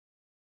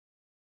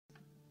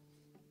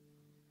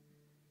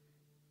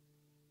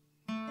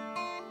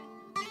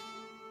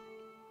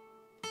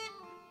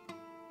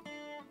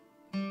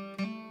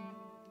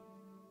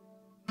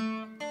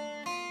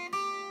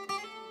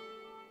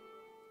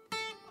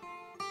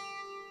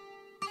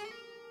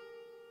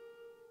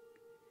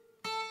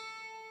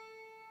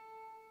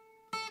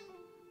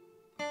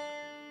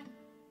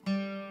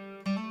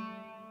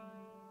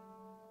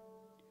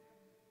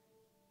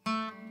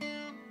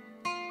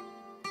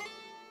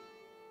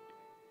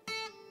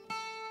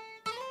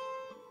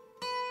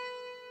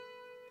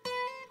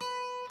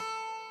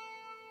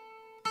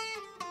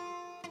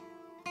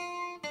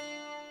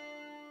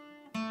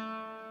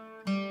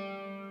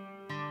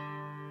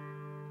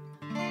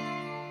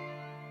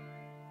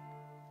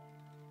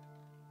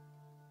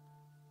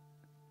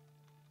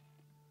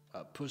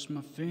I push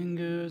my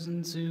fingers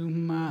into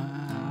my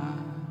eyes.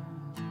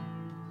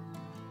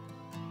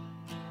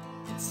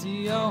 It's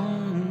the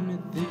only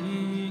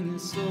thing that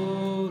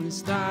slowly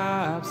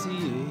stops the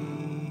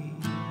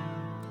ache,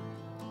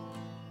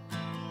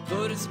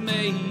 but it's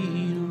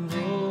made of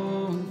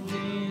all the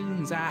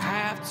things I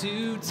have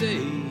to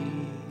take.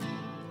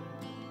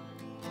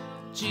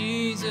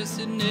 Jesus,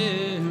 it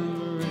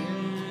never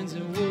ends,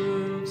 it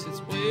works its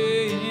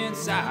way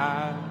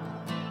inside.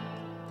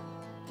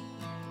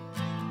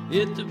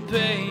 If the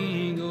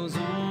pain goes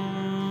on,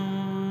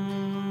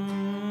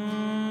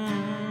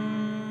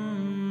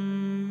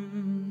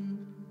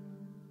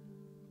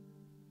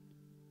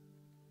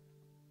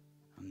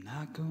 I'm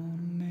not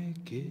gonna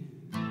make it.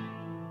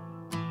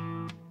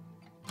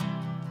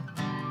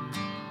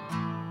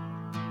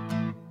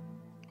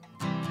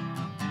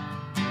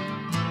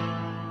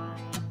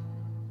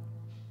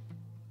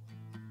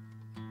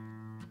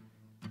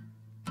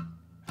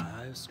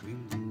 I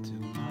screamed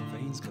until my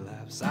veins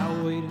collapsed.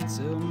 I waited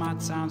till my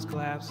times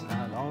collapsed.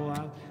 All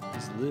I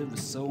was lived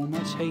with so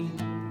much hate.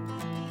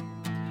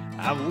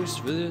 I've wished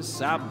for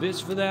this, I've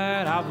bitched for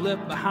that. I've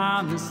left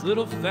behind this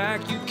little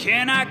fact: you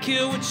cannot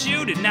kill what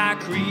you did not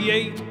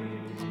create.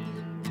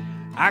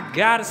 I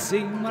gotta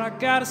say what I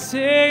gotta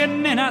say,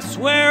 and then I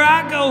swear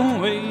I go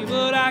away.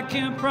 But I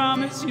can't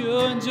promise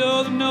you'll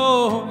enjoy the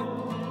noise.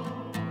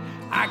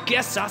 I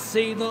guess I'll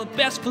save the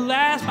best for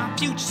last. My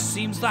future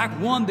seems like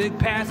one big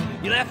past.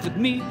 You left with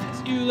me,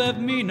 so you left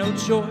me no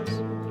choice.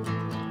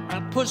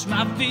 I push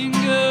my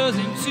fingers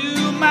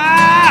into my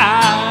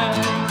eyes.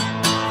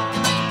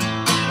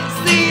 It's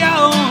the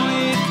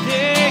only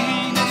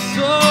thing that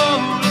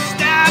slowly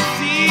stops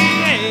the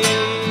ache,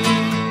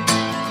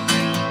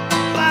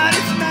 but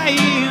it's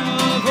made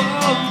of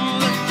all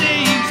the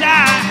things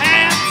I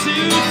have to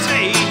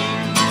take.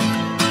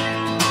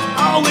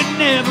 Oh, it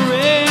never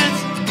ends.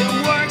 It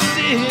works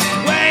its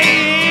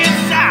way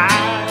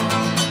inside.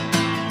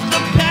 The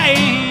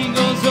pain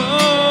goes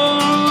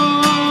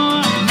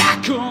on. I'm not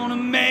gonna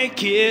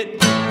make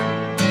it.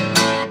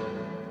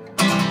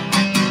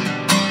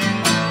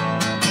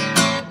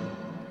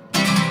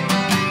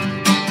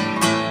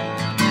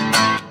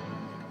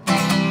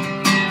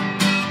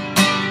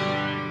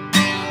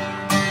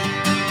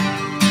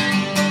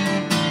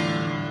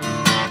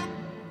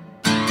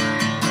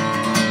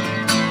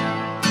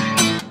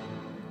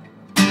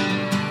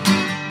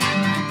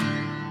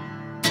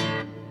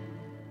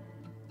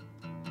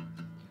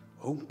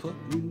 Oh, put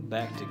me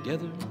back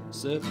together,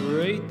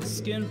 separate the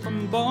skin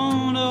from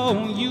bone.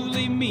 Oh, you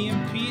leave me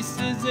in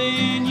pieces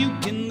and you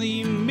can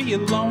leave me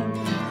alone.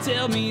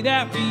 Tell me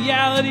that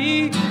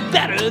reality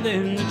better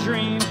than the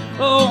dream.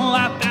 Oh,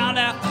 I found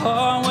out the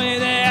hard way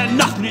that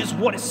nothing is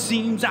what it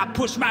seems. I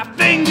push my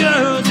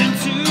fingers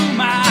into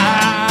my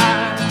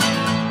eyes.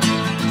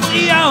 It's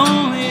the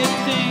only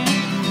thing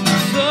that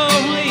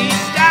slowly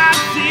stops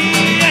the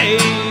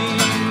ache.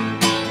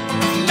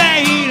 It's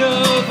made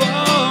of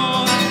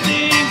all the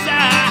things I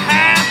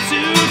have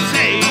to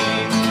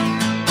take.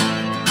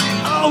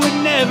 Oh, it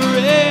never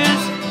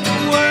ends.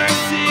 It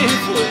works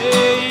its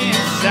way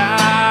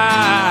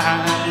inside.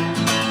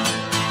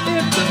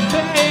 If the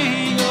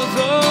pain goes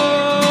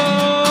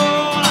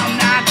on, I'm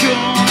not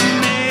gonna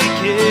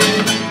make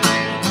it.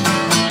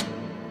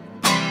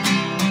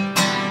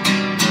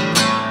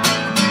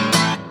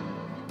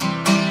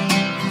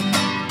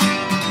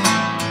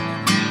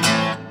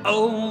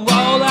 Oh,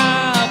 all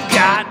I've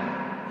got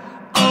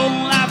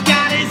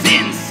is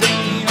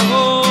insane.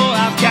 All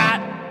I've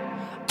got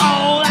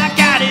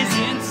is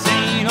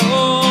insane.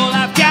 All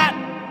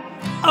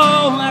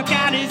I've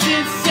got is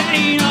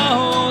insane.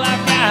 All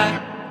I've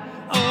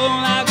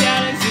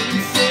got is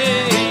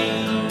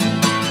insane.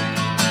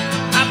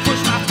 I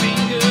push my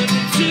fingers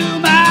into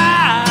my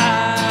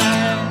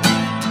eyes.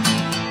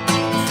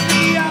 It's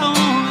the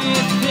only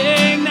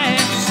thing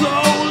that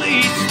slowly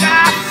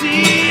stops the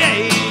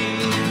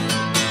ache.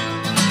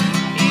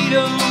 Eat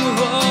over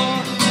all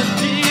the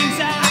things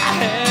I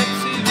have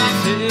to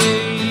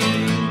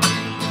take.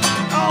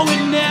 Oh,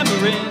 it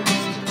never ends.